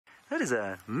That is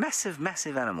a massive,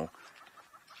 massive animal.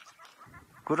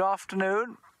 Good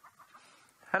afternoon.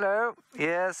 Hello.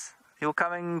 Yes, you're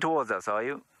coming towards us, are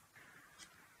you?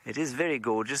 It is very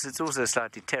gorgeous. It's also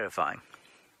slightly terrifying.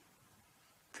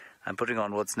 I'm putting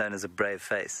on what's known as a brave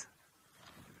face.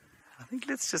 I think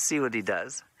let's just see what he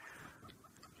does.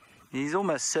 He's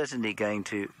almost certainly going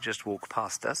to just walk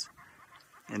past us.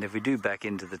 And if we do back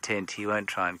into the tent, he won't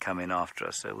try and come in after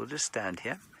us. So we'll just stand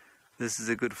here. This is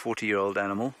a good 40-year-old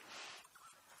animal.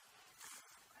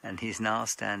 And he's now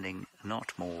standing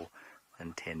not more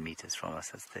than 10 meters from us.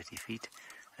 That's 30 feet,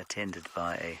 attended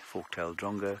by a fork-tailed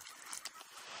drongo.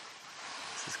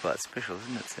 This is quite special,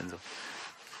 isn't it, Senzo?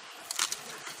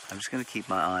 I'm just going to keep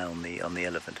my eye on the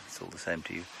elephant. It's all the same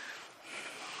to you.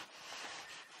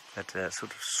 That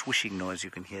sort of swishing noise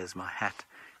you can hear is my hat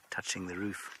touching the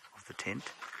roof of the tent.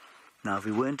 Now, if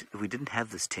we didn't have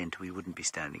this tent, we wouldn't be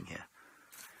standing here.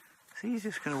 See, he's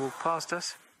just going to walk past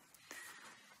us.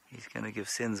 He's going to give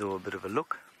Senzo a bit of a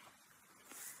look.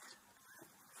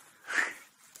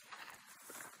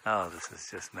 Oh, this is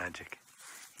just magic.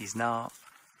 He's now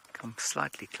come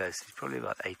slightly close. He's probably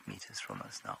about 8 meters from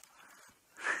us now.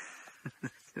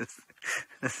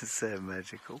 This is so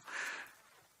magical.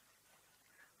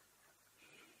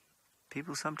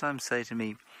 People sometimes say to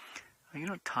me, "Are you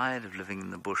not tired of living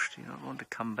in the bush? Do you not want to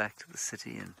come back to the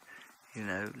city and, you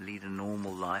know, lead a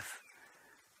normal life?"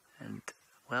 And,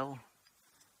 well,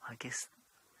 I guess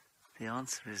the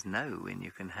answer is no when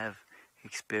you can have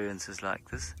experiences like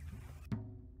this.